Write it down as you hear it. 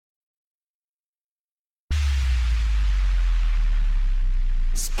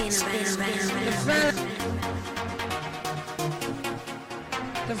The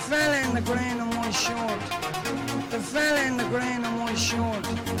fella in the green and white short. The fella in the green and white short.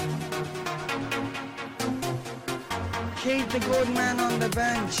 Keep the good man on the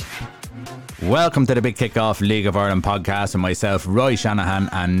bench. Welcome to the Big Kickoff League of Ireland podcast with myself, Roy Shanahan,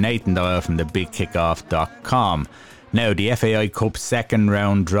 and Nathan Doyle from the BigKickoff.com. Now, the FAI Cup second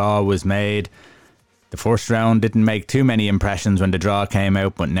round draw was made. The first round didn't make too many impressions when the draw came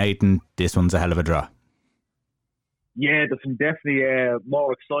out, but Nathan, this one's a hell of a draw. Yeah, there's some definitely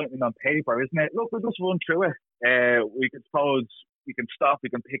more excitement on paper, isn't it? Look, we'll just run through it. We can stop, we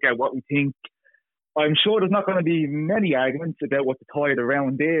can pick out what we think. I'm sure there's not going to be many arguments about what the tie of the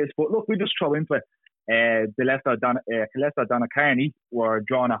round is, but look, we just throw into it. The Leicester Donacarney were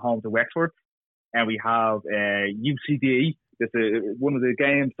drawn at home to Wexford, and we have UCD. This is one of the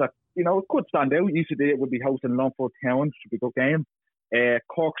games that, you know, could stand out. UCD would be hosting Longford Town, should be a good game.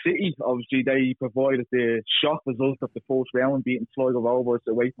 Cork City, obviously, they provided the shock result of the first round, beating Sligo Rovers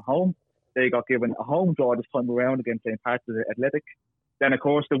away from home. They got given a home draw this time around against St. Patrick's Athletic. Then, of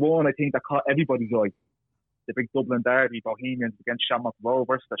course, the one I think that caught everybody's eye, the big Dublin derby, Bohemians against Shamrock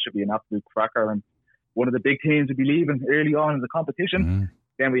Rovers. That should be an absolute cracker, and one of the big teams will be leaving early on in the competition. Mm-hmm.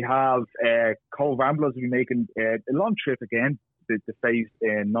 Then we have Cove Ramblers will be making a long trip again to face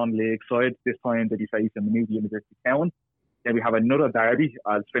a non-league side. This time they'll be facing Maynooth University Town. Then we have another derby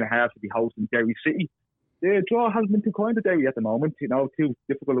as Finn Harps will be hosting Derry City. The draw hasn't been too kind to Derry at the moment. You know, two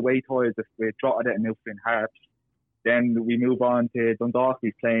difficult away ties with Drogheda and now Finn Harps. Then we move on to Dundalk.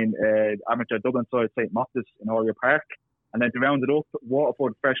 He's playing amateur Dublin side St. Moftis in Oriel Park. And then to round it up,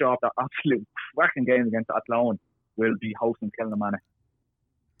 Waterford, fresh off that absolute cracking game against Athlone, will be hosting Kilnamanagh.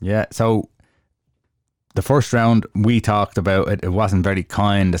 Yeah, so the first round we talked about, it wasn't very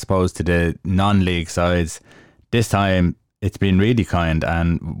kind, I suppose, to the non-league sides. This time it's been really kind,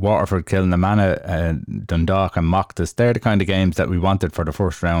 and Waterford, Kilnamanagh, Dundalk and Moftis, they're the kind of games that we wanted for the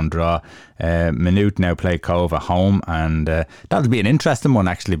first round draw. Maynooth now play Cove at home, and that'll be an interesting one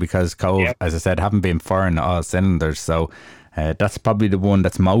actually, because Cove, as I said, haven't been firing all cylinders, so that's probably the one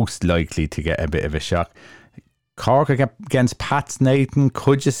that's most likely to get a bit of a shock. Cork against Pats, Nathan,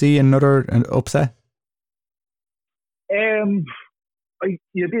 could you see another upset?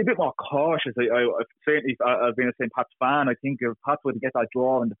 You'd be a bit more cautious. I've been a St. Pat's fan. I think if Pats were to get that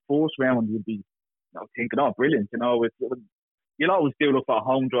draw in the first round, you'd be thinking, oh, brilliant. You know, you'll always do look for a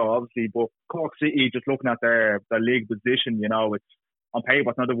home draw, obviously, but Cork City, just looking at their league position, you know, it's on paper,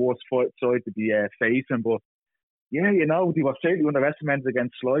 it's not the worst side to be facing, but yeah, you know, they were certainly underestimated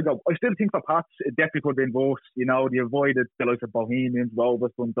against Sligo. I still think for Pats, it definitely could have been worse. You know, they avoided the likes of Bohemians,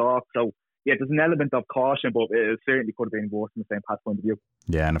 Rovers, Dundalk, so yeah, there's an element of caution, but it certainly could have been worse from the St. Pat's point of view.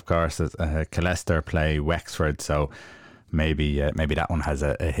 Yeah, and of course, Leicester play Wexford, so maybe that one has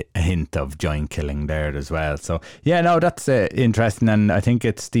a hint of joint killing there as well. So yeah, no, that's interesting, and I think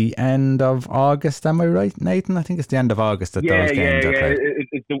it's the end of August. Am I right, Nathan? I think it's the end of August that those games are played.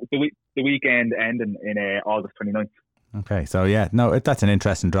 It's the weekend ending in August 29th. Okay, so yeah, no, that's an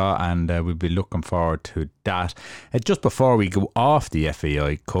interesting draw, and we'll be looking forward to that. Just before we go off the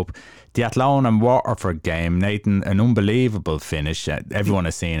FAI Cup, the Athlone and Waterford game, Nathan, an unbelievable finish. Everyone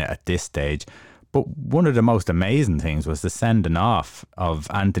has seen it at this stage. But one of the most amazing things was the sending off of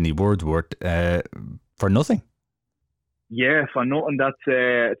Anthony Wordsworth for nothing. Yeah, for nothing. I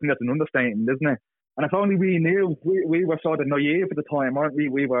think that's an understatement, isn't it? And if only we knew, we were sort of naive at the time, weren't we?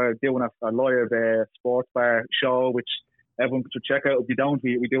 We were doing a live sports bar show, which everyone should check out. If you don't,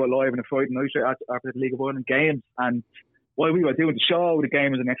 we do it live on a Friday night after the League of Ireland games. And while we were doing the show, the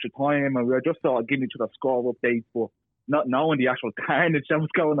game was an extra time, and we were just sort of giving each other score updates, but not knowing the actual carnage that was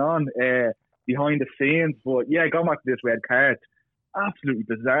going on behind the scenes. But yeah, going back to this red card, absolutely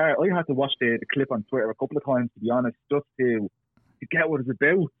bizarre. I had to watch the clip on Twitter a couple of times, to be honest, just to get what it's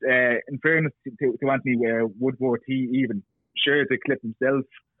about. In fairness to Anthony Woodward, he even shared the clip himself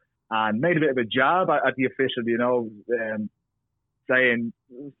and made a bit of a jab at the official, you know, saying,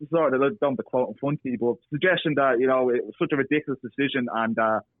 sort of, don't be quoting funky, but suggestion that, you know, it was such a ridiculous decision, and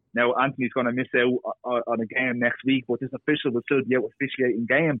now Anthony's going to miss out on a game next week, but this official will still be out officiating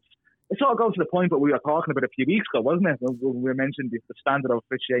games. It sort of goes to the point that we were talking about a few weeks ago, wasn't it? We mentioned the standard of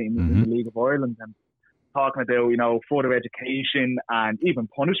officiating in the League of Ireland, and talking about, you know, further education and even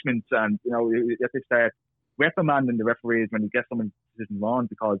punishments, and, you know, if they start reprimanding the referees when you get someone's decision wrong,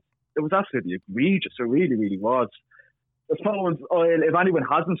 because it was absolutely egregious. It really, really was. I suppose if anyone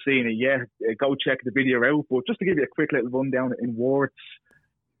hasn't seen it yet, go check the video out. But just to give you a quick little rundown in words,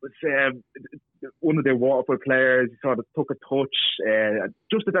 one of the Waterford players sort of took a touch,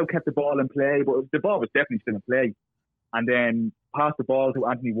 just about kept the ball in play, but the ball was definitely still in play. and then passed the ball to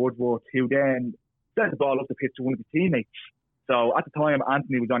Anthony Woodworth, who then sent the ball up the pitch to one of his teammates. So at the time,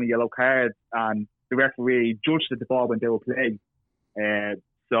 Anthony was on a yellow card, and the referee judged that the ball went out of play.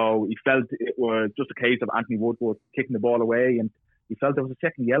 So he felt it was just a case of Anthony Woodworth kicking the ball away, and he felt there was a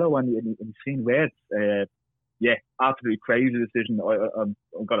second yellow and he'd seen red. Yeah, absolutely crazy decision. I'm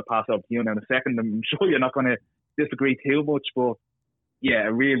going to pass over to you now in a second. I'm sure you're not going to disagree too much, but yeah,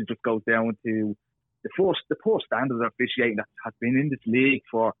 it really just goes down to the poor standards of officiating that has been in this league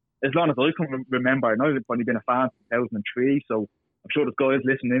for as long as I can remember. I know I've only been a fan since 2003, so I'm sure there's guys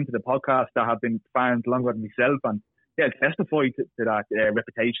listening into the podcast that have been fans longer than myself, and yeah, testify to that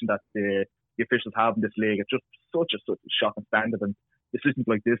reputation that the officials have in this league. It's just such a shocking standard, and decisions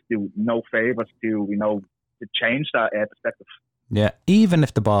like this do no favours to to change that perspective. Yeah, even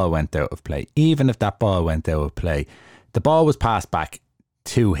if the ball went out of play, the ball was passed back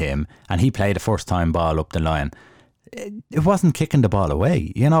to him, and he played a first-time ball up the line. It wasn't kicking the ball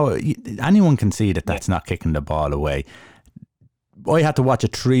away. Anyone can see that that's not kicking the ball away. I had to watch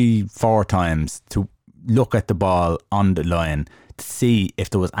it 3-4 times to look at the ball on the line to see if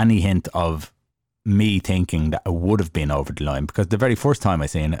there was any hint of me thinking that it would have been over the line, because the very first time I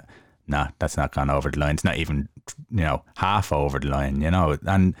seen it, nah, that's not gone over the line. It's not even, half over the line,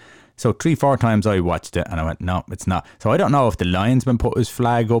 And so 3-4 times I watched it and I went, no, it's not. So I don't know if the linesman put his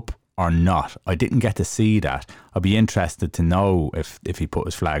flag up or not. I didn't get to see that. I'd be interested to know if he put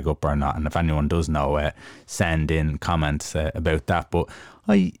his flag up or not. And if anyone does know, send in comments about that. But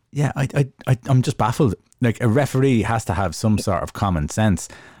I'm just baffled. Like, a referee has to have some sort of common sense.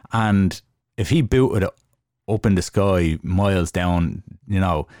 And if he booted it up in the sky, miles down,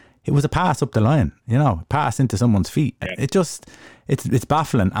 it was a pass up the line, pass into someone's feet. Yeah. It's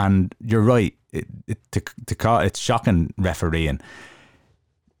baffling, and you're right. It's shocking refereeing.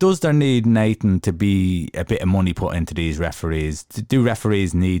 Does there need, Nathan, to be a bit of money put into these referees? Do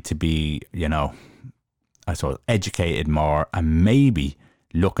referees need to be, I suppose, educated more, and maybe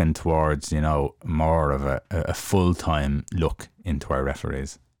looking towards, more of a full-time look into our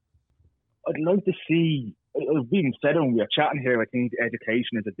referees? I'd like to see, as we even said when we were chatting here, I think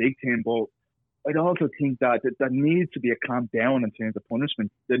education is a big thing, but I'd also think that there needs to be a clamp down in terms of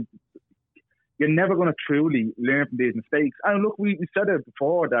punishment. You're never going to truly learn from these mistakes. And look, we said it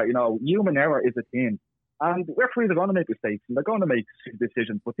before that, human error is a thing. And referees are going to make mistakes and they're going to make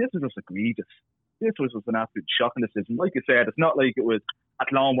decisions, but this is just egregious. This was just an absolute shocking decision. Like you said, it's not like it was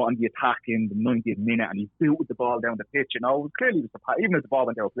Athlone on the attack in the 90th minute and he booted the ball down the pitch. It was clearly just even if the ball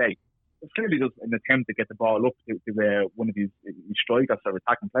went out of play, it's clearly just an attempt to get the ball up to one of these strikers or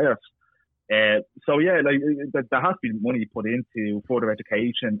attacking players. There has to be money put into further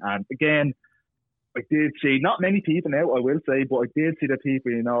education. And again, I did see, not many people now, I will say, but I did see the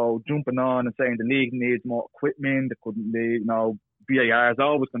people, jumping on and saying the league needs more equipment. VAR is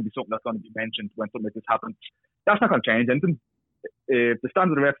always going to be something that's going to be mentioned when something like this happens. That's not going to change anything. If the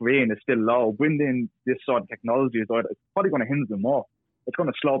standard of refereeing is still low, bringing this sort of technology is probably going to hinder them more. It's going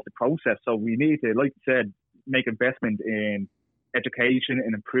to slow up the process. So we need to, like you said, make investment in education,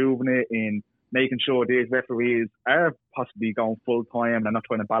 in improving it, in making sure these referees are possibly going full time and not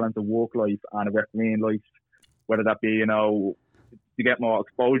trying to balance a work life and a refereeing life, whether that be, to get more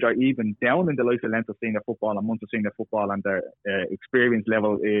exposure, even down in the life of length of senior football and months of senior football, and their experience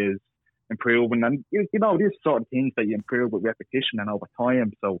level is improving. And, these sort of things that you improve with repetition and over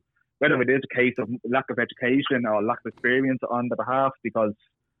time. So whether it is a case of lack of education or lack of experience on their behalf, because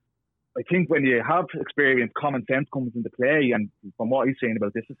I think when you have experience, common sense comes into play. And from what I've seen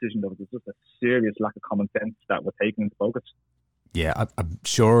about this decision, there was just a serious lack of common sense that was taken into focus. Yeah, I'm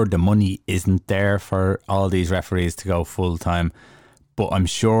sure the money isn't there for all these referees to go full time, but I'm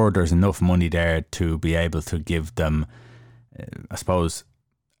sure there's enough money there to be able to give them, I suppose,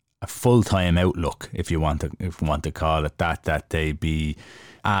 a full time outlook, if you want to call it that they be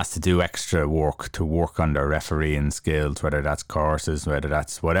asked to do extra work to work on their refereeing skills, whether that's courses, whether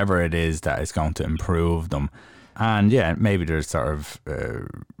that's whatever it is that is going to improve them. And yeah, maybe there's sort of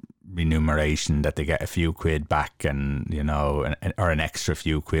remuneration that they get a few quid back, and or an extra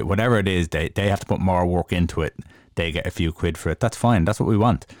few quid, whatever it is, they have to put more work into it, they get a few quid for it. That's fine, that's what we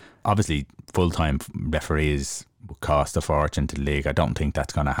want. Obviously full-time referees will cost a fortune to the league. I don't think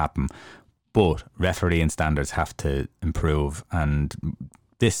that's going to happen, but refereeing standards have to improve. And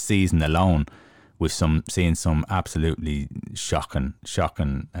this season alone, we've seen some absolutely shocking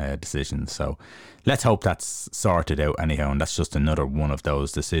decisions. So let's hope that's sorted out anyhow, and that's just another one of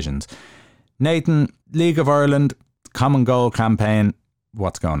those decisions. Nathan, League of Ireland, Common Goal campaign,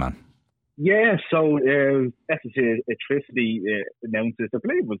 what's going on? Yeah, so SSE Electricity announced this, I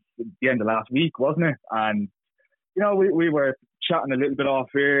believe it was the end of last week, wasn't it? And we were chatting a little bit off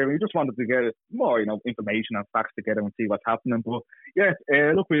here. We just wanted to get more, information and facts together and see what's happening. But yeah,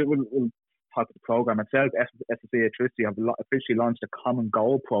 look, we'll talk to the program itself. FAI Cup have officially launched a common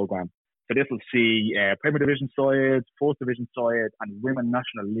goal program. So this will see Premier Division sides, Fourth Division sides, and Women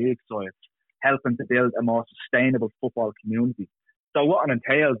National League sides helping to build a more sustainable football community. So what it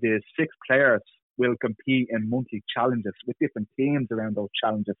entails is 6 players will compete in monthly challenges with different teams around those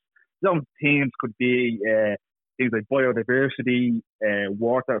challenges. Some teams could be things like biodiversity,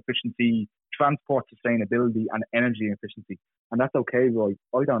 water efficiency, transport sustainability, and energy efficiency. And that's okay, Roy.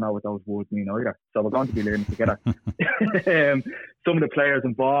 I don't know what those words mean either. So we're going to be learning together. Some of the players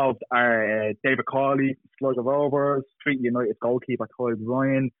involved are David Cawley, Sligo Rovers, Treaty United goalkeeper Todd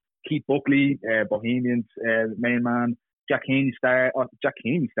Ryan, Keith Buckley, Bohemians main man, Jack Heaney star,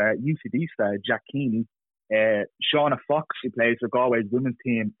 UCD star Jack Heaney, Shauna Fox, who plays for Galway's women's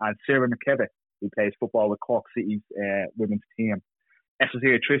team, and Sarah McKevitt, who plays football with Cork City's women's team.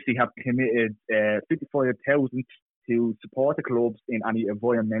 FAI Cup have committed 55,000 to support the clubs in any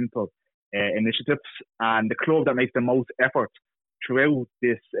environmental initiatives, and the club that makes the most effort throughout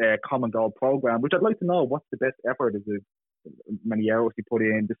this common goal program, which I'd like to know what's the best effort. Is it many hours they put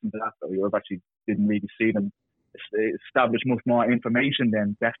in, this and that? I've actually didn't really see them establish much more information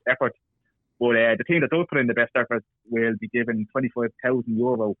than best effort. But the team that does put in the best effort will be given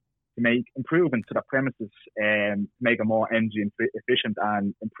 €25,000 to make improvements to their premises and make them more energy efficient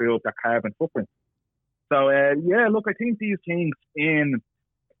and improve their carbon footprint. So look, I think these things in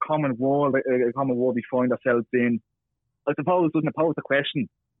a common world we find ourselves in, I suppose, doesn't pose the question: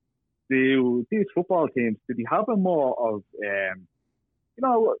 do these football teams, do they have a more of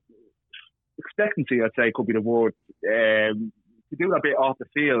expectancy? I'd say could be the word, to do a bit off the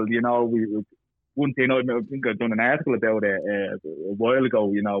field. One thing, I think I've done an article about it a while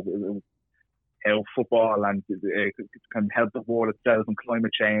ago, how football and can help the world itself and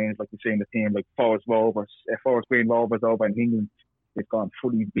climate change, like we see in the team, like Forest Green Rovers over in England. They've gone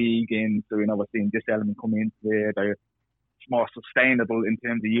fully vegan, so we're seeing this element come into it. They're more sustainable in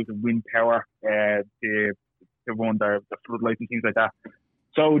terms of using wind power to run their floodlights and things like that.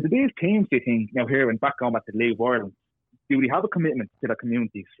 So do these teams, do you think, here and back on at the League of Ireland, do we have a commitment to their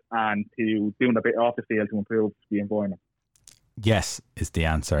communities and to doing a bit off the field to improve the environment? Yes, is the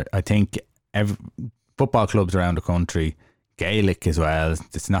answer. I think football clubs around the country, Gaelic as well,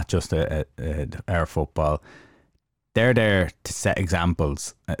 it's not just our football, they're there to set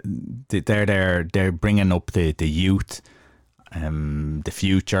examples. They're bringing up the youth, the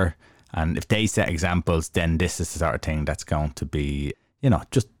future, and if they set examples, then this is the sort of thing that's going to be,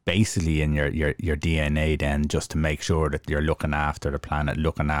 just basically in your DNA then, just to make sure that you're looking after the planet,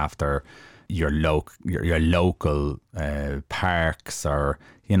 looking after your local parks, or,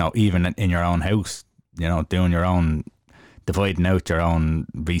 even in your own house, doing your own, dividing out your own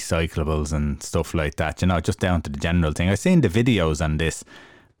recyclables and stuff like that, just down to the general thing. I've seen the videos on this.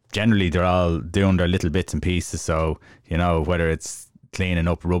 Generally, they're all doing their little bits and pieces. So, whether it's cleaning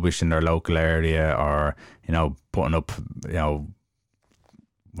up rubbish in their local area, or, putting up,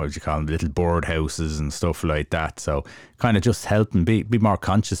 what would you call them, little bird houses and stuff like that. So kind of just helping be more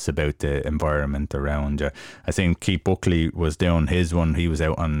conscious about the environment around you. I think Keith Buckley was doing his one. He was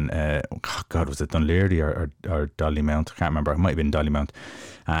out on, was it Dunleary or Dollymount? I can't remember. It might have been Dollymount.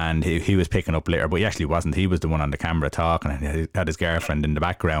 And he was picking up litter, but he actually wasn't. He was the one on the camera talking, and he had his girlfriend in the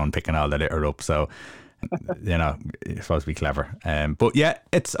background picking all the litter up. So, it's supposed to be clever. But yeah,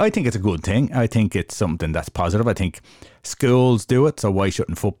 I think it's a good thing. I think it's something that's positive. I think schools do it, so why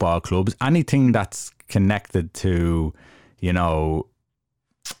shouldn't football clubs? Anything that's connected to,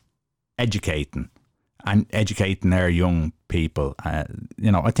 educating our young people, I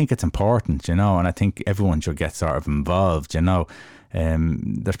think it's important, and I think everyone should get sort of involved,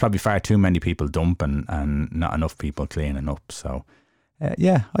 there's probably far too many people dumping and not enough people cleaning up. So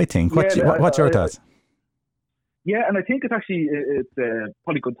I think. What's your thoughts? Yeah, and I think it's actually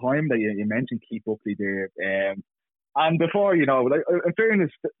probably a good time that you mentioned Keith Buckley there. And before, in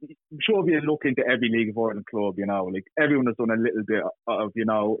fairness, I'm sure if you look into every League of Ireland club, everyone has done a little bit of,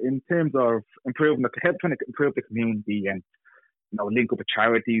 in terms of trying to improve the community and, link up with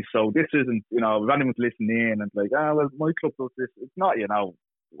charities. So this isn't, if anyone's listening in and like, my club does this, it's not,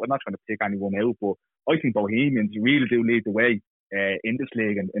 we're not trying to pick anyone out, but I think Bohemians really do lead the way in this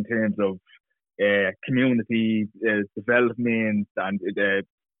league in terms of community development and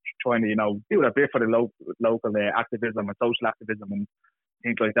trying to do a bit for the local activism and social activism and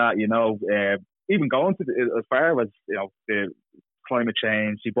things like that. Even going to as far as the climate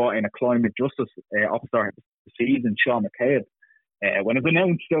change. He brought in a climate justice officer this season, Sean McCabe. When it was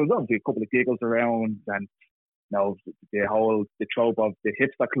announced, there was obviously a couple of giggles around, and the trope of the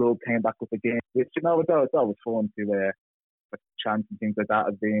hipster club came back up again, which it's always fun to chants and things like that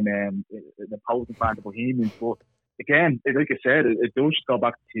as being an opposing fan of Bohemians. But again, like I said, it does just go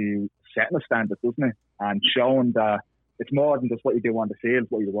back to setting a standard, doesn't it? And showing that it's more than just what you do on the field,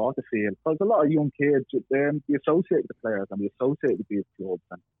 what you want to feel. Because a lot of young kids, they associate with the players and they associate with these clubs.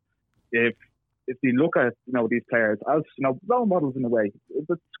 And if you look at these players as role models in a way, it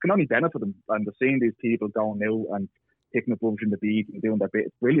can only benefit them. And they're seeing these people going out and picking up rubbish in the beat and doing their bit.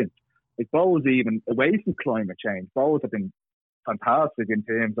 It's brilliant. Like Bows, even away from climate change, Bows have been fantastic in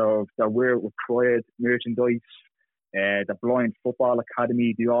terms of their work with Pride merchandise, the Blind Football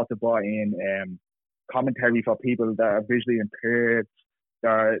Academy. They also brought in commentary for people that are visually impaired.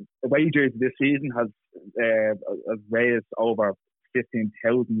 Their wages this season has raised over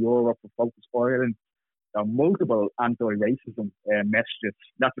 €15,000 for Focus Ireland. There are multiple anti-racism messages.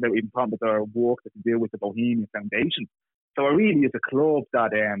 That's without even talking about their work that they do with the Bohemian Foundation. So it really is a club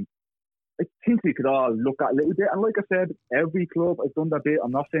that I think we could all look at a little bit. And like I said, every club has done their bit.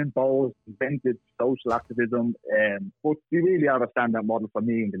 I'm not saying Bowles invented social activism, but they really are a standout model for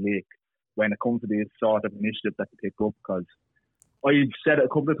me in the league when it comes to these sort of initiatives that they pick up. Because I've said it a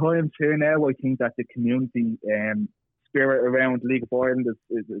couple of times here now, I think that the community spirit around the League of Ireland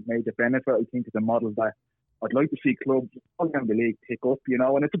is a major benefit. I think it's a model that I'd like to see clubs all around the league pick up,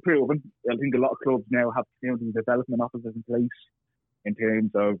 and it's proven. I think a lot of clubs now have community development officers in place in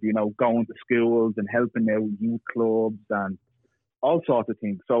terms of, going to schools and helping out youth clubs and all sorts of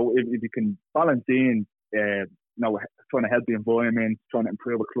things. So if you can balance in, trying to help the environment, trying to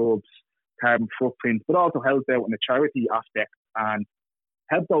improve a club's carbon footprint, but also help out in the charity aspect and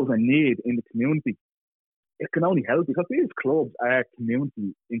help those in need in the community, it can only help because these clubs are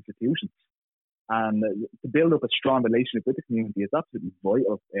community institutions. And to build up a strong relationship with the community is absolutely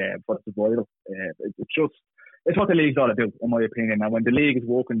vital for survival. It's what the league's all about, in my opinion. And when the league is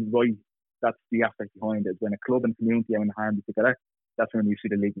working right, that's the aspect behind it. When a club and community are in harmony together, that's when we see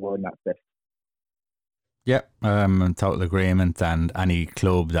the league working at best. Yeah, I'm in total agreement. And any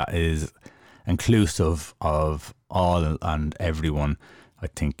club that is inclusive of all and everyone, I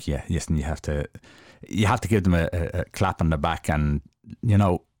think, listen, you have to give them a clap on the back. And,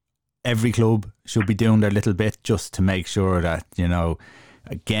 every club should be doing their little bit just to make sure that,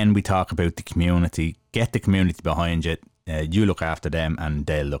 again, we talk about the community, get the community behind you, you look after them and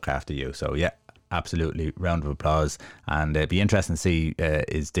they'll look after you. So yeah, absolutely, round of applause. And it'd be interesting to see,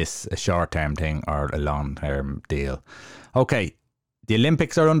 is this a short-term thing or a long-term deal? Okay, the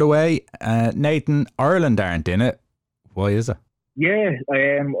Olympics are underway. Nathan, Ireland aren't in it. Why is it? Yeah,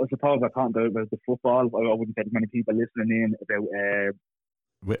 I suppose I can't do about the football. I wouldn't get as many people listening in about...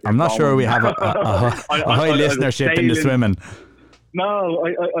 I'm not sure we have a high listenership in the swimming. No,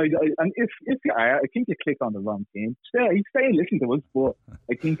 and if you are, I think you click on the wrong team. Stay and listen to us, but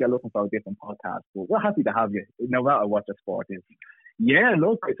I think you're looking for a different podcast. But we're happy to have you, no matter what the sport is. Yeah,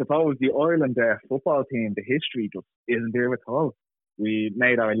 look, I suppose the Ireland football team, the history just isn't there at all. We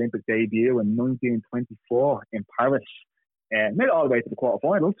made our Olympic debut in 1924 in Paris. Made it all the way to the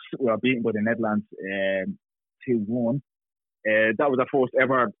quarterfinals. We were beaten by the Netherlands 2-1. That was our first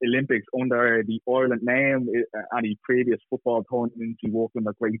ever Olympics under the Ireland name. Any previous football tournaments we worked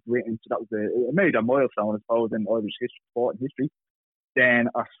under Great Britain, so that was a major milestone, I suppose, in Irish sport and history. Then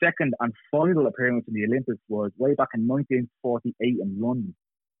our second and final appearance in the Olympics was way back in 1948 in London.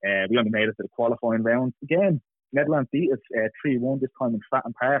 We only made it to the qualifying round. Again, Netherlands beat us 3-1 this time in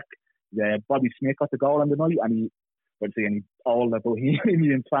Fratton Park. Bobby Smith got the goal on the night, and he wouldn't say any all the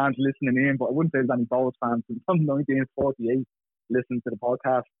Bohemian fans listening in, but I wouldn't say there's any Bowles fans from 1948 listening to the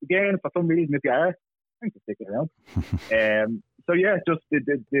podcast. Again, for some reason, if you are, thanks for sticking around. So yeah, just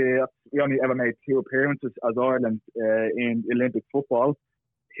we only ever made 2 appearances as Ireland in Olympic football.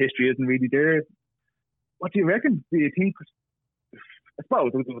 History isn't really there. What do you reckon? Do you think? I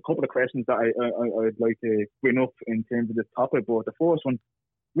suppose there's a couple of questions that I'd like to bring up in terms of this topic, but the first one,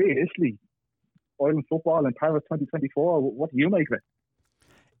 realistically, Ireland football in Paris 2024, what do you make of it?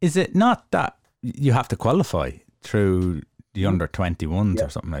 Is it not that you have to qualify through the under-21s or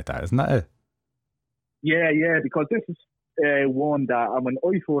something like that, isn't that it? Yeah, because this is one that when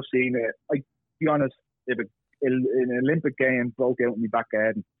I first seen it, I'd be honest, if an Olympic game broke out in my back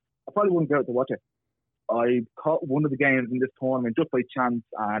garden, I probably wouldn't go out to watch it. I caught one of the games in this tournament just by chance,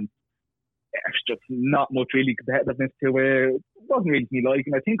 and it's just not much really competitiveness to it. It wasn't really me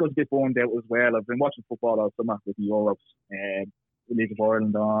liking. I think I was a bit burned out as well. I've been watching football all summer with the Euros, the League of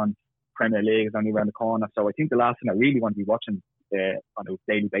Ireland on, Premier League is only around the corner. So I think the last thing I really want to be watching on a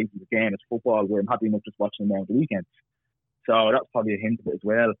daily basis again is football, where I'm happy enough just watching them on the weekends. So that's probably a hint of it as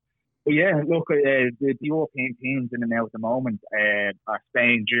well. But yeah, look, the European teams in and out at the moment are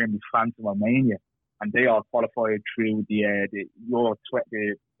Spain, Germany, France, and Romania, and they all qualified through the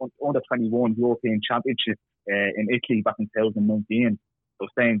under 21 European Championship in Italy back in 2019. So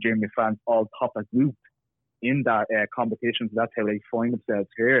Spain, Germany, France all top a group in that competition. So that's how they find themselves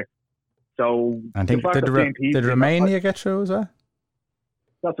here. So I think did Romania get through as well?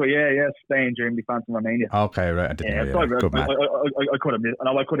 That's what, yeah, Spain, Germany, France, and Romania. Okay, right. I didn't know. Yeah. Good man. I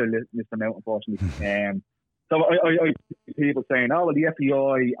could have missed them out, unfortunately. So I people saying, oh, well, the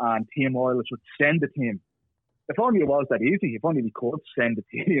FAI and Team Oil should send the team. If only it was that easy. If only we could send the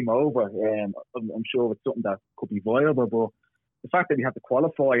team over. I'm sure it's something that could be viable. But the fact that we have to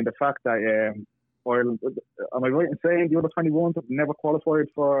qualify, and the fact that Ireland, am I right in saying the other 21s have never qualified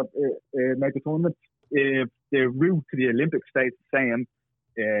for major tournaments? The route to the Olympics stays the same.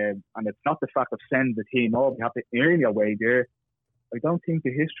 And it's not the fact of sending the team over, you have to earn your way there. I don't think the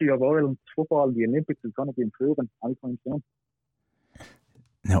history of Ireland's football in the Olympics is going to be improving anytime soon.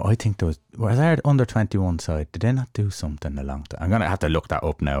 No, I think was our under 21 side, did they not do something along that? I'm going to have to look that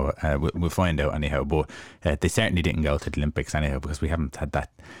up now. We'll find out anyhow, but they certainly didn't go to the Olympics anyhow, because we haven't had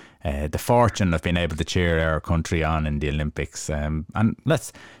that the fortune of being able to cheer our country on in the Olympics. And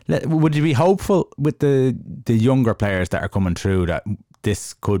would you be hopeful with the younger players that are coming through that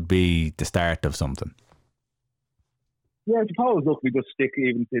this could be the start of something? Yeah, I suppose, look, we just stick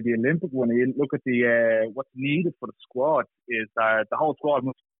even to the Olympic one. You look at the what's needed for the squad is that the whole squad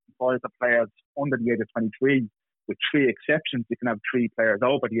must comprise of players under the age of 23, with 3 exceptions. You can have 3 players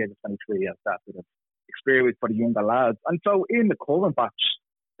over the age of 23 as that bit of experience for the younger lads. And so in the current batch,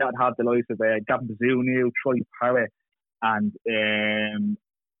 that had the likes of Gavin Bazunu, Troy Parrott, and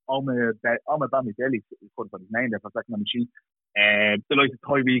Omar Bamidele, put his name there for a second on the sheet. The likes of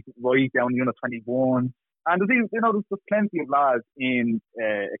Tbko right down the under 21. And there's plenty of lads in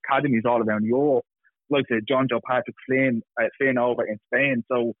academies all around Europe, like John Joe Patrick Flynn over in Spain.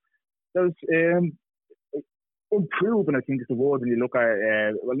 So there's improving, I think, is the word when you look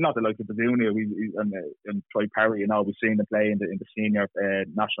at not the likes of Bazunu and Troy Parry. We've seen them play in the senior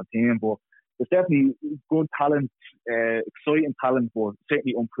national team, but there's definitely good talent, exciting talent, but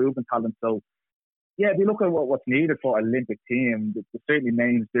certainly improving talent. So yeah, if you look at what's needed for an Olympic team, there's certainly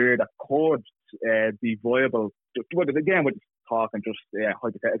names there that could be viable. Again, we're just talking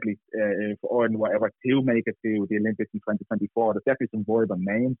hypothetically for Ireland, whatever, to make it to the Olympics in 2024. There's definitely some viable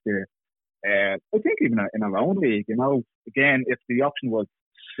names there. I think even in our own league, again, if the option was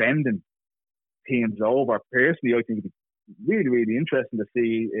sending teams over, personally, I think it'd be really, really interesting to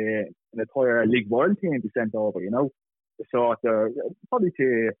see an entire League World team be sent over, So probably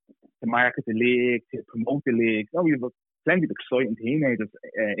to market the league, to promote the league. We have plenty of exciting teenagers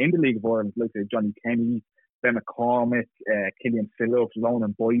in the League of Ireland, like Johnny Kenny, Ben McCormick, Killian Phillips,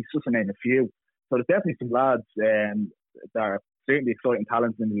 Ronan Boyce, just to name a few. So there's definitely some lads that are certainly exciting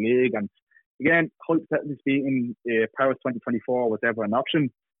talents in the league. And again, hypothetically speaking, Paris 2024 was ever an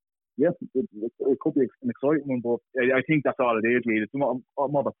option. Yes, it could be an exciting one, but I think that's all it is, really. It's more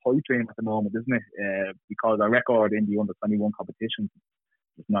of a pipe dream at the moment, isn't it? Because our record in the under-21 competition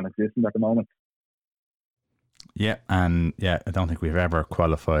is non-existent at the moment. Yeah, and I don't think we've ever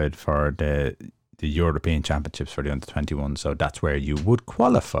qualified for the European Championships for the under-21, so that's where you would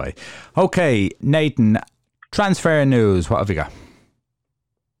qualify. Okay, Nathan, transfer news, what have you got?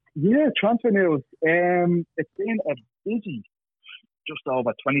 Yeah, transfer news. It's been a busy just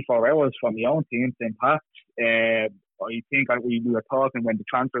over 24 hours from my own team, St. Pat's. I think we were talking when the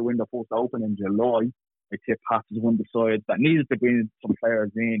transfer window first opened in July. I tipped Pat's as one of the sides that needed to bring some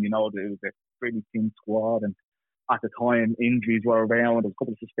players in. There was a pretty thin squad, and at the time injuries were around. There's a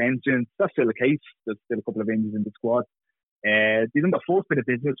couple of suspensions. That's still the case. There's still a couple of injuries in the squad. The first bit of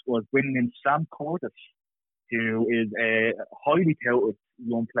business was bringing in Sam Curtis, who is a highly touted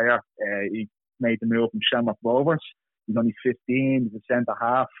young player. He made the move from Shamrock Rovers. He's only 15. He's a centre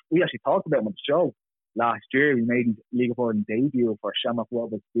half. We actually talked about him on the show last year. He made his League of Ireland debut for Shamrock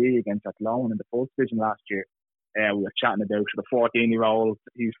Rovers B against Athlone in the first division last year. We were chatting about the 14-year-old.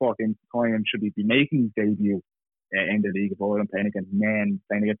 He was 14 at the time. Should he be making his debut in the League of Ireland, playing against men,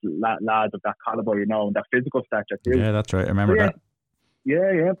 playing against lads of that calibre, and that physical stature too. Yeah, that's right. I remember that.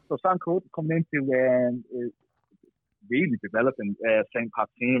 Yeah. So Sam Curtis coming into really developing St.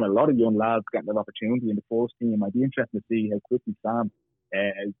 Pat's team. A lot of young lads getting an opportunity in the first team. I'd be interested to see how quickly Sam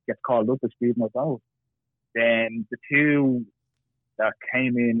gets called up to speed myself. Then the two that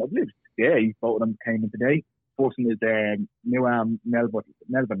came in, I believe today, both of them came in today. First one is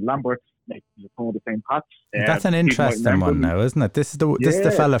Melvin Lambert, the St. Pat's. That's an interesting one now, isn't it? This is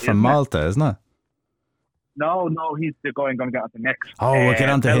the fella from Malta, isn't it? No, he's the guy I'm going to get on to next. Oh, we'll get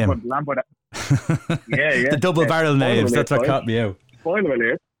on to him. Lambert. Yeah. The double barrel names, that's what caught me out. Spoiler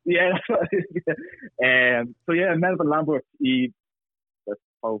alert. Yeah. So yeah, Melvin Lambert,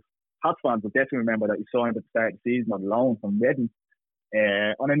 Hats fans will definitely remember that he signed at the start of the season on loan from Reading.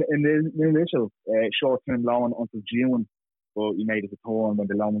 On an initial short-term loan until June, but he made his return when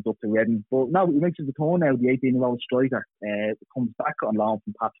the loan was up to Reading. But now he makes his return now, the 18-year-old striker. Comes back on loan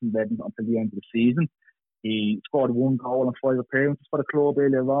from Bastien Hery until the end of the season. He scored 1 goal and 5 appearances for the club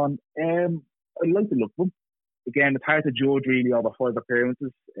earlier on. I like the look of him. Again, it's hard to judge really over 5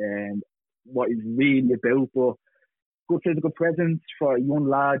 appearances and what he's really about, but good physical presence for a young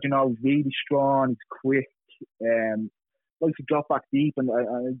lad, you know, really strong, he's quick, likes to drop back deep and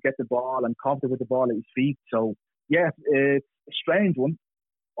get the ball and confident with the ball at his feet. So, yeah, it's a strange one.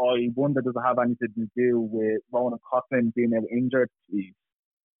 I wonder, does it have anything to do with Ronan Coughlin being out injured? He's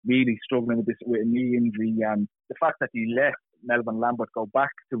really struggling with a knee injury, and the fact that he let Melvin Lambert go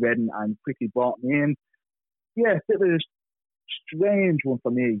back to Reading and quickly brought him in. Yeah, it was a strange one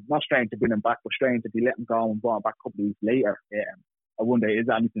for me. Not strange to bring him back, but strange that he let him go and brought him back a couple of weeks later. I wonder, is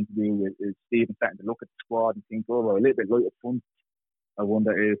there anything to do with Stephen starting to look at the squad and think, oh, we're a little bit light up front? I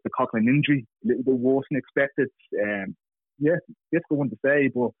wonder, is the Coughlin injury a little bit worse than expected? Yeah, difficult one to say,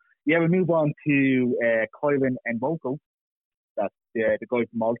 but yeah, we move on to Kylan Mboko. That's the guy from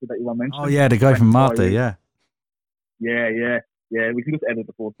Malta that you were mentioning. Oh yeah, the guy from Malta, yeah. Yeah, we can just edit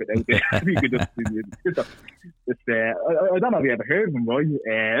the first bit out there. We could I don't know if you ever heard of him, Roy,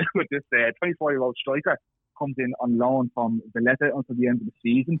 but this 24-year-old striker comes in on loan from Valletta until the end of the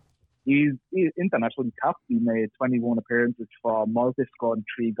season. He's internationally capped. He made 21 appearances for Malta, scored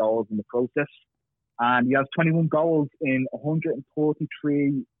 3 goals in the process. And he has 21 goals in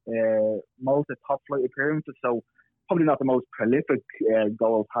 143 Malta top-flight appearances, so probably not the most prolific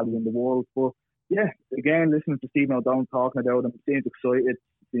goal tally in the world, but yeah, again, listening to Stephen O'Donnell talking about him, seems excited,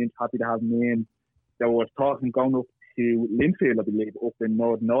 seems happy to have him in. There was talking going up to Linfield, I believe, up in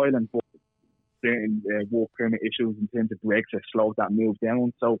Northern Ireland, but certain work permit issues in terms of Brexit slowed that move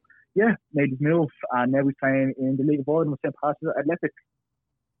down. So, yeah, made his move, and now he's playing in the League of Ireland with St. Patrick's Athletic.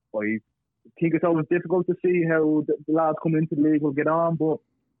 I think it's always difficult to see how the lads coming into the league will get on, but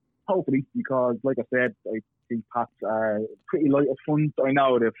hopefully, because, like I said, I think Pats are pretty light up front. I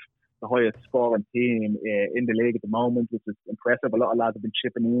know they've the highest scoring team in the league at the moment, which is impressive. A lot of lads have been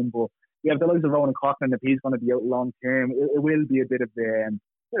chipping in, but yeah, the likes of Ronan Coughlin, if he's going to be out long term, it will be a bit of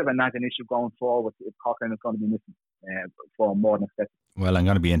a nagging issue going forward if Coughlin is going to be missing for more than expected. Well, I'm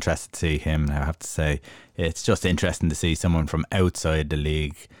going to be interested to see him now, I have to say. It's just interesting to see someone from outside the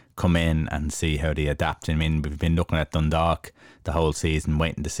league come in and see how they adapt. I mean, we've been looking at Dundalk the whole season,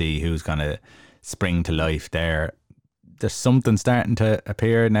 waiting to see who's going to spring to life there. There's something starting to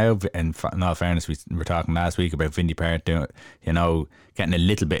appear now. In all fairness, we were talking last week about Vindy Park doing, getting a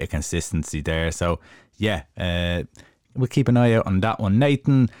little bit of consistency there. So, yeah, we'll keep an eye out on that one.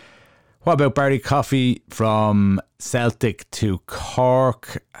 Nathan, what about Barry Coffey from Celtic to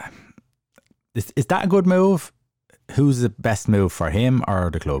Cork? Is that a good move? Who's the best move for him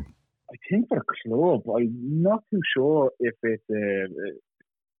or the club? I think for the club. I'm not too sure if it's a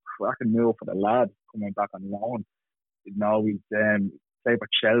cracking move for the lad coming back on loan. He's played for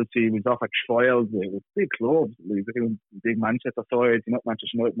Chelsea, he was off at trials with big clubs, he was doing big Manchester sides,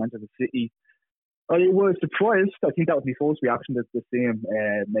 Manchester United, Manchester City. I was surprised. I think that was my first reaction to see him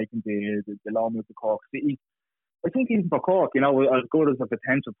making the loan move to Cork City. I think even for Cork, as good as a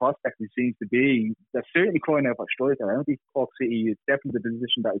potential prospect he seems to be, they're certainly crying out for a striker. I don't think Cork City is definitely the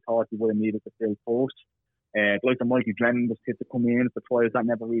position that I thought he would have needed to fill first. Like the Mikey Drennan was fit to come in for trials, that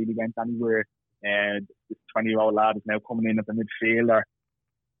never really went anywhere. This 20-year-old lad is now coming in as a midfielder.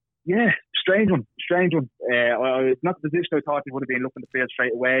 Yeah, strange one. It's not the position I thought he would have been looking to fill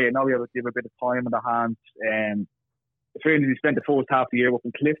straight away. I know we have to give a bit of time on the hands. Apparently he spent the first half of the year up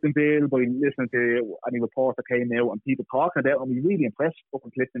in Cliftonville, but listening to any report that came out and people talking about him, he's really impressed up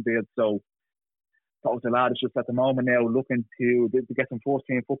in Cliftonville. So that was the lad is just at the moment now looking to get some first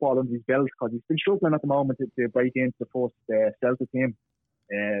team football under his belt, because he's been struggling at the moment to break into the first Celtic team.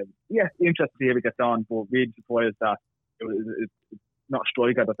 Yeah, interesting to see how he gets on, but really surprised that it's not a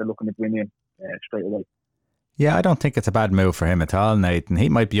striker that they're looking to bring in straight away. Yeah, I don't think it's a bad move for him at all, Nathan. He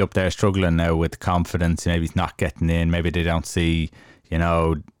might be up there struggling now with confidence. Maybe he's not getting in. Maybe they don't see,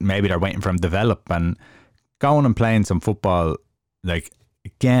 maybe they're waiting for him to develop, and going and playing some football. Like,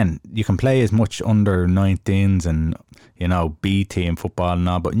 again, you can play as much under 19s and, B team football and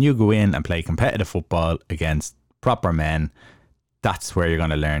all, but when you go in and play competitive football against proper men, that's where you're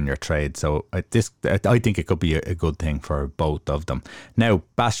going to learn your trade. So I think it could be a good thing for both of them. Now,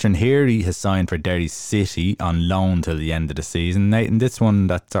 Bastien Hery has signed for Derry City on loan till the end of the season. Nathan, this one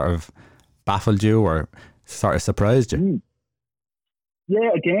that sort of baffled you or sort of surprised you? Yeah,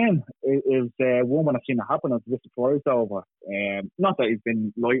 again, it was one when I've seen it happen, I was a bit surprised over. Not that he's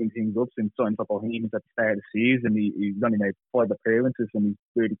been lighting things up since signing for Bohemians at the start of the season. He's only made 5 appearances and he's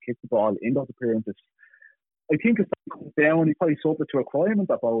really kicked the ball in those appearances. I think it's down, he probably suffered to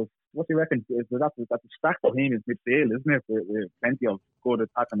requirements, I suppose. What do you reckon? That's a stacked Bohemians midfield, isn't it? With plenty of good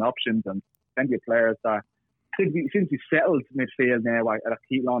attacking options and plenty of players that since we settled midfield now at a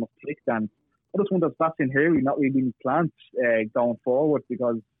Keatlawn of picked, and I just wonder if Bastien Hery not really in plans going forward,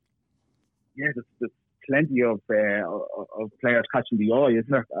 because there's plenty of players catching the eye, isn't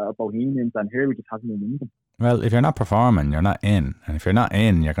there? Bohemians, and Hery just hasn't been in them. Well, if you're not performing, you're not in. And if you're not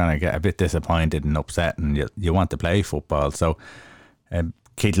in, you're going to get a bit disappointed and upset, and you want to play football. So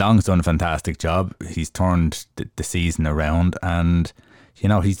Keith Long's done a fantastic job. He's turned the season around, and you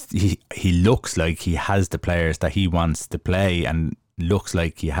know he looks like he has the players that he wants to play, and looks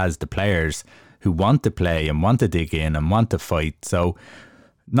like he has the players who want to play and want to dig in and want to fight. So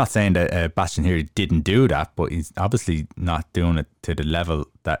not saying that Bastien Hery didn't do that, but he's obviously not doing it to the level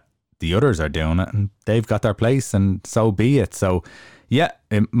that the others are doing it, and they've got their place, and so be it. So yeah,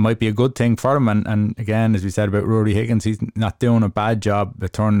 it might be a good thing for him, and again, as we said about Rory Higgins, he's not doing a bad job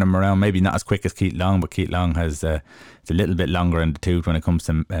of turning them around. Maybe not as quick as Keith Long, but Keith Long has it's a little bit longer in the tooth when it comes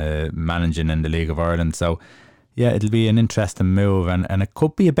to managing in the League of Ireland. So yeah, it'll be an interesting move, and it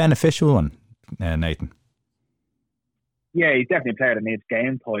could be a beneficial one, Nathan. Yeah, he's definitely a player that needs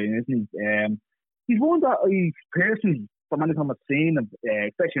game time, isn't he? He's one that I personally, from any time I've seen him,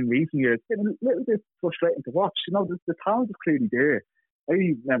 especially in recent years, it's been a little bit frustrating to watch. You know, the talent is clearly there. I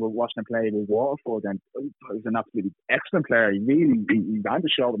remember watching him play with Waterford, and he was an absolutely excellent player. He ran the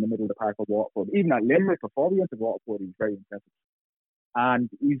show in the middle of the park for Waterford. Even at Limerick, before he went to Waterford, he was very impressive. And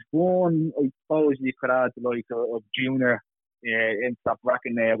he's won, I suppose you could add the like of Junior into that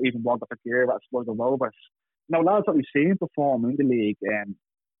bracket now, even Waterford here, that's for the Rovers. Now, lads that we've seen perform in the league,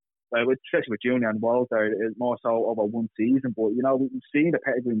 especially with Junior and Walter, is more so over one season. But, you know, we've seen the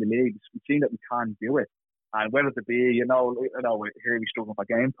pedigree in the league. We've seen that we can do it. And whether it be, here we struggle for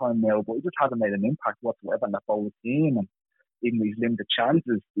game time now, but he just hasn't made an impact whatsoever in that bowl team. And even these limited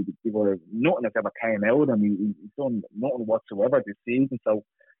chances, they were nothing that ever came out, and he's done nothing whatsoever this season. So,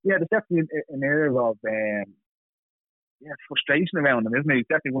 yeah, there's definitely an area of frustration around him, isn't it? He's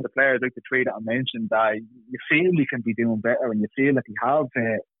definitely one of the players, like the three that I mentioned, that you feel he can be doing better, and you feel that he have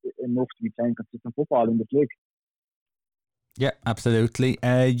enough to be playing consistent football in this league. Yeah, absolutely.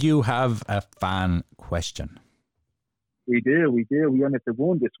 You have a fan question. We do. We only have to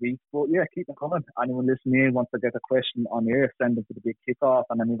one this week, but yeah, keep them coming. Anyone listening in wants to get a question on air, send them to the big kickoff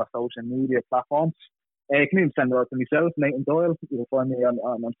on any of our social media platforms. You can even send it out to myself, Nathan Doyle. You can find me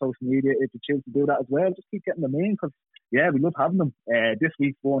on social media if you choose to do that as well. Just keep getting them in, because yeah, we love having them. This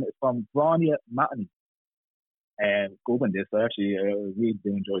week's one is from Grania Matton. Good one, this. I actually really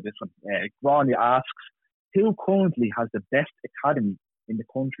do enjoy this one. Grania asks, who currently has the best academy in the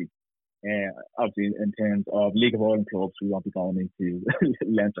country? Obviously, in terms of League of Ireland clubs, we won't be going into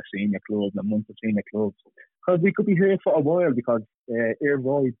Leinster senior clubs and Munster senior clubs, because we could be here for a while, because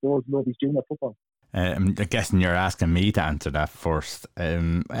Roy does love his junior football. I'm guessing you're asking me to answer that first.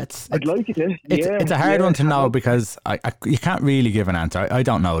 I'd like you to. It's a hard one to know, because you can't really give an answer. I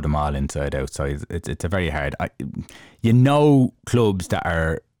don't know them all inside out, so it's a very hard. Clubs that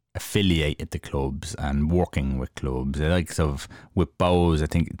are affiliated to clubs and working with clubs, the likes of with Bows. I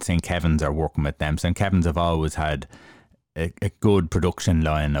think St. Kevin's are working with them. St. Kevin's have always had a good production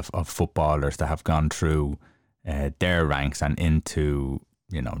line of footballers that have gone through their ranks and into,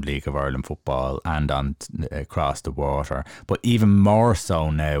 you know, League of Ireland football and on across the water. But even more so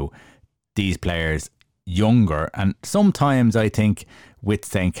now, these players younger, and sometimes I think with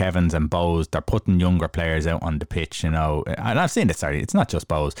St. Kevin's and Bows, they're putting younger players out on the pitch, you know. And I've seen it, it's not just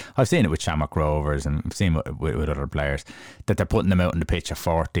Bows, I've seen it with Shamrock Rovers, and I've seen it with other players, that they're putting them out on the pitch at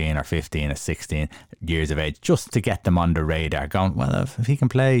 14 or 15 or 16 years of age, just to get them on the radar, going, well, if he can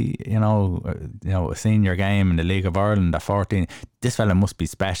play, you know, a senior game in the League of Ireland at 14, this fella must be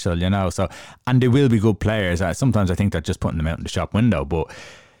special, you know. So, and they will be good players. Sometimes I think they're just putting them out in the shop window, but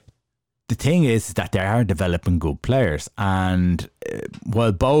the thing is that they are developing good players, and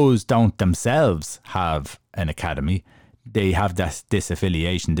while Bows don't themselves have an academy, they have this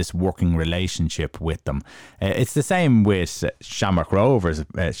affiliation, this working relationship with them. It's the same with Shamrock Rovers.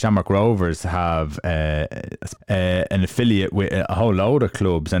 Shamrock Rovers have an affiliate with a whole load of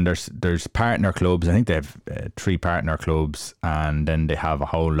clubs, and there's partner clubs. I think they have 3 partner clubs, and then they have a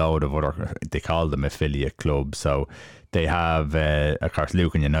whole load of other, they call them affiliate clubs. So they have, of course,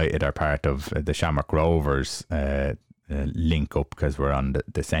 Lucan United are part of the Shamrock Rovers link up, because we're on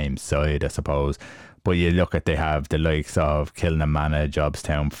the same side, I suppose. But you look at, they have the likes of Kilnamana,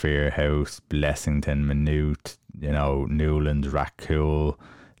 Jobstown, Fairhouse, Blessington, Maynooth, Newlands, Rathcoole,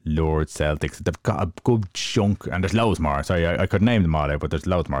 Lourdes, Celtics. They've got a good chunk, and there's loads more. Sorry, I could name them all out, but there's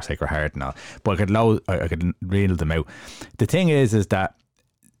loads more, Sacred Heart and all. But I could reel them out. The thing is that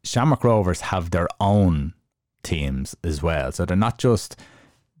Shamrock Rovers have their own teams as well. So they're not just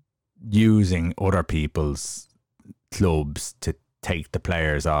using other people's clubs to take the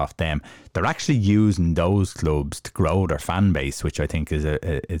players off them. They're actually using those clubs to grow their fan base, which I think is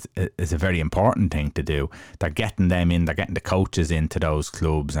a very important thing to do. They're getting them in, they're getting the coaches into those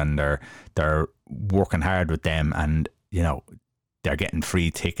clubs, and they're working hard with them, and they're getting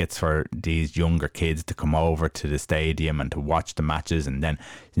free tickets for these younger kids to come over to the stadium and to watch the matches. And then,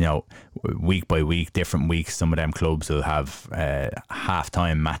 week by week, different weeks, some of them clubs will have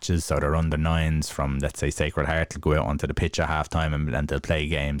half-time matches. So they're under 9s from, let's say, Sacred Heart will go out onto the pitch at half-time, and they'll play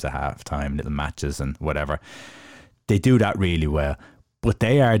games at half-time, little matches and whatever. They do that really well. But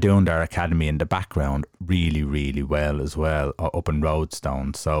they are doing their academy in the background really, really well as well, up in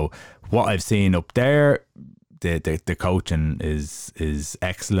Roadstone. So what I've seen up there, the coaching is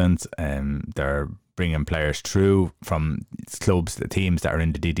excellent. They're bringing players through from clubs, the teams that are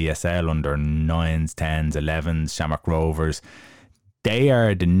in the DDSL under 9s, 10s, 11s, Shamrock Rovers. They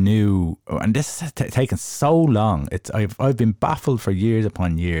are the new, and this has taken so long. I've been baffled for years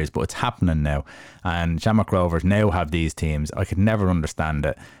upon years, but it's happening now. And Shamrock Rovers now have these teams. I could never understand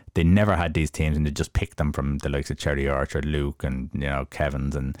it. They never had these teams, and they just picked them from the likes of Cherry Orchard, Luke, and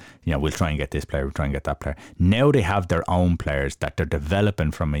Kevin's, and we'll try and get this player, we'll try and get that player. Now they have their own players that they're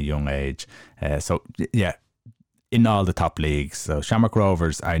developing from a young age. So yeah, in all the top leagues. So Shamrock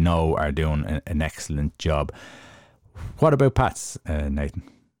Rovers, I know, are doing an excellent job. What about Pats, Nathan?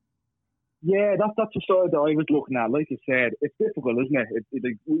 Yeah, that's the side that I was looking at. Like you said, it's difficult, isn't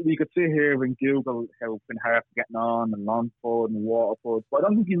it? We could sit here and Google how Finn Harp getting on, and Longford and Waterford, but I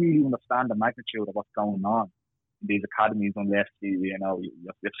don't think you really understand the magnitude of what's going on in these academies unless you've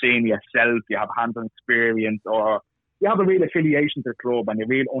seen yourself, you have hands-on experience, or you have a real affiliation to the club and a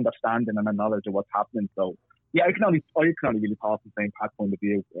real understanding and a knowledge of what's happening. So yeah, I can only really pass the same Pat's point of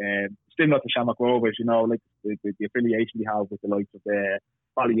view. Still not the Shamrock Rovers, like the affiliation we have with the likes of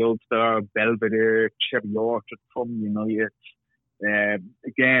Bally Ulster, Belvedere, Cherry Orchard, Crumlin United.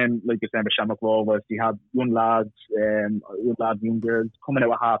 Again, like you said, the Shamrock Rovers, you have young lads, young girls coming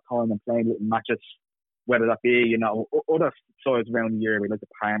out at half time and playing little matches, whether that be, other sides around the area, like the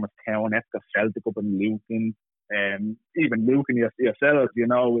Palmerstown, FAI Celtic up in Lucan, even Lucan yourselves,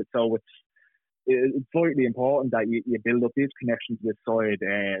 so it's vitally important that you build up these connections with sides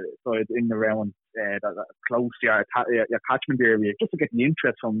in and around that close to your catchment area, just to get the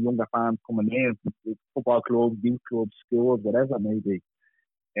interest from younger fans coming in, football clubs, youth clubs, schools, whatever it may be.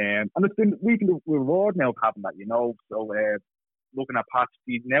 And it's been reaping the reward now of having that, So looking at Pats,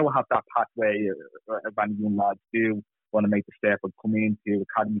 you now have that pathway of any young lads do want to make the step and come into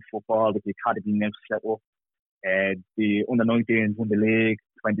academy football, with the academy now set up. The under 19s won the league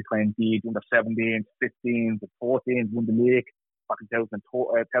 2020, the under 17s, 15s, the 14s won the league back in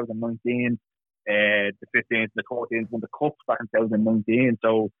 2019. The 15s, the 14s won the cup back in 2019.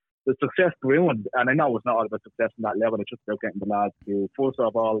 So the success grew, and I know it's not all about success on that level. It's just about getting the lads to, first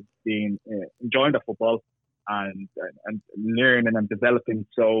of all, enjoying the football and learning and developing.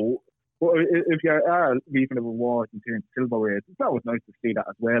 So, but if you are reaping the rewards in terms of silverware, it's always nice to see that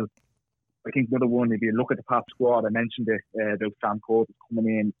as well. I think another one, if you look at the Pats squad, I mentioned it, those Sam Coates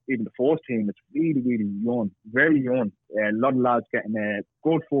coming in, even the fourth team, it's really, really young, very young. A lot of lads getting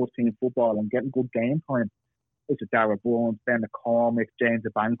good fourth team football and getting good game time. It's a Darragh Burns, Ben McCormick, James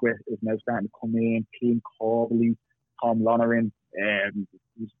Banquet is now starting to come in, Keane Corbally, Tom Lonergan.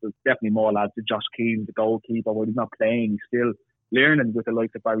 There's definitely more lads. Josh Keane, the goalkeeper, well, he's not playing, he's still learning with the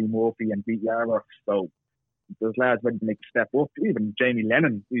likes of Barry Murphy and Pete Yarrow. So there's lads ready to make a step up. Even Jamie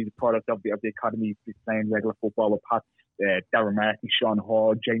Lennon, he's a product of the academy, he's playing regular football with Pat, Darren Martin, Sean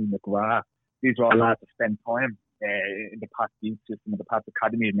Hall, Jamie McGrath. These are all lads that spend time in the Pat youth system. The Pat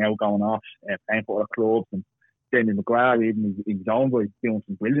academy is now going off, playing for other clubs. And Jamie McGrath, even in his own way, doing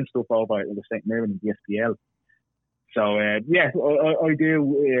some brilliant stuff over at the St. Mirren in the SPL. So, I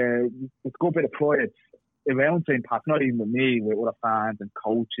do. It's a good bit of pride around St. Pat's, not even with me, with other fans and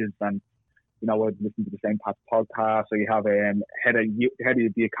coaches, and I listen to the St. Pat's podcast. So you have head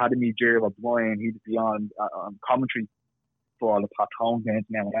of the academy, Jerry O'Brien. He'd be on commentary for all the Pat home games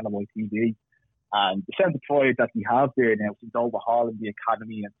now on LMI TV. And the sense of pride that we have there now since overhauling the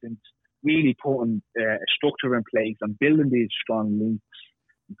academy and since really putting a structure in place and building these strong links,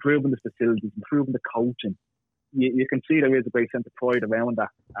 improving the facilities, improving the coaching. You can see there is a great sense of pride around that.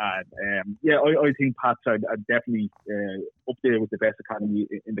 And I think Pats are definitely up there with the best academy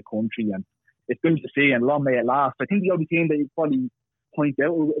in the country. And it's good to see, and long may it last. I think the only thing that you probably point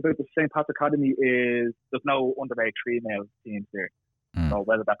out about the St. Pat's Academy is there's no underage female teams there. So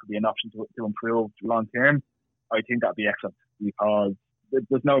whether that could be an option to improve long term, I think that'd be excellent, because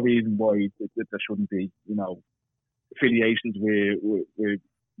there's no reason why there shouldn't be, affiliations with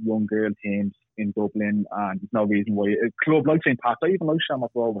young girl teams in Dublin, and there's no reason why a club like St. Pat's, or even like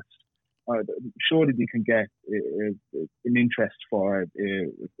Shamrock Rovers, surely they can get an interest for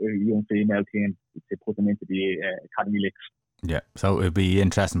a young female team to put them into the academy leagues. Yeah, so it'd be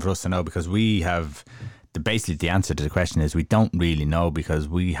interesting for us to know, because we have basically the answer to the question is we don't really know, because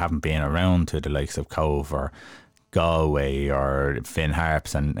we haven't been around to the likes of Cove or Galway or Finn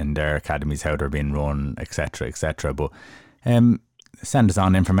Harps and their academies, how they're being run, etc. But send us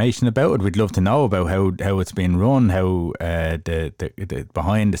on information about it. We'd love to know about how it's been run, how the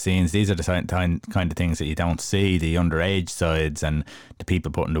behind the scenes. These are the kind of things that you don't see, the underage sides and the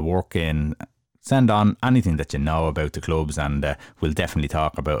people putting the work in. Send on anything that you know about the clubs, and we'll definitely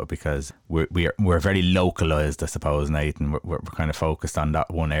talk about it, because we're very localised, I suppose, Nathan. We're kind of focused on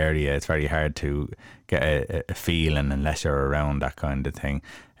that one area. It's very hard to get a feeling unless you're around that kind of thing.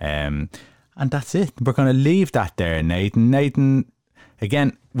 And that's it. We're going to leave that there, Nathan. Nathan,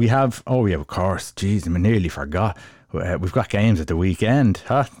 again, we have, of course, geez, I nearly forgot. We've got games at the weekend.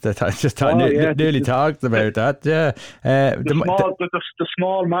 I just nearly talked about that. Yeah, the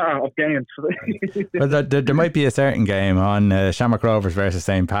small matter of games. Well, there might be a certain game on Shamrock Rovers versus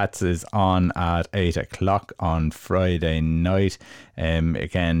St. Pat's is on at 8 o'clock on Friday night.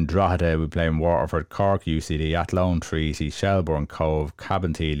 Again, Drogheda will play in Waterford, Cork, UCD, Athlone, Treaty, Shelbourne, Cove,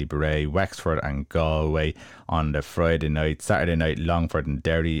 Cabinteely, Bray, Wexford and Galway on the Friday night. Saturday night, Longford and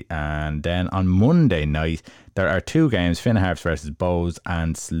Derry. And then on Monday night, there are two games, Finn Harps versus Bows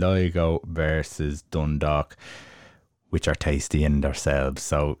and Sligo versus Dundalk, which are tasty in themselves.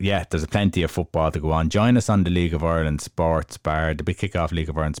 So yeah, there's plenty of football to go on. Join us on the League of Ireland Sports Bar, the Big Kickoff League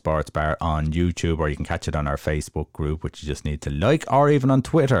of Ireland Sports Bar on YouTube, or you can catch it on our Facebook group, which you just need to like, or even on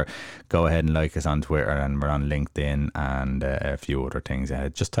Twitter. Go ahead and like us on Twitter, and we're on LinkedIn and a few other things.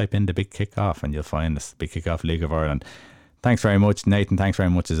 Just type in the Big Kickoff and you'll find us, Big Kickoff League of Ireland. Thanks very much, Nathan. Thanks very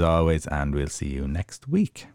much as always, and we'll see you next week.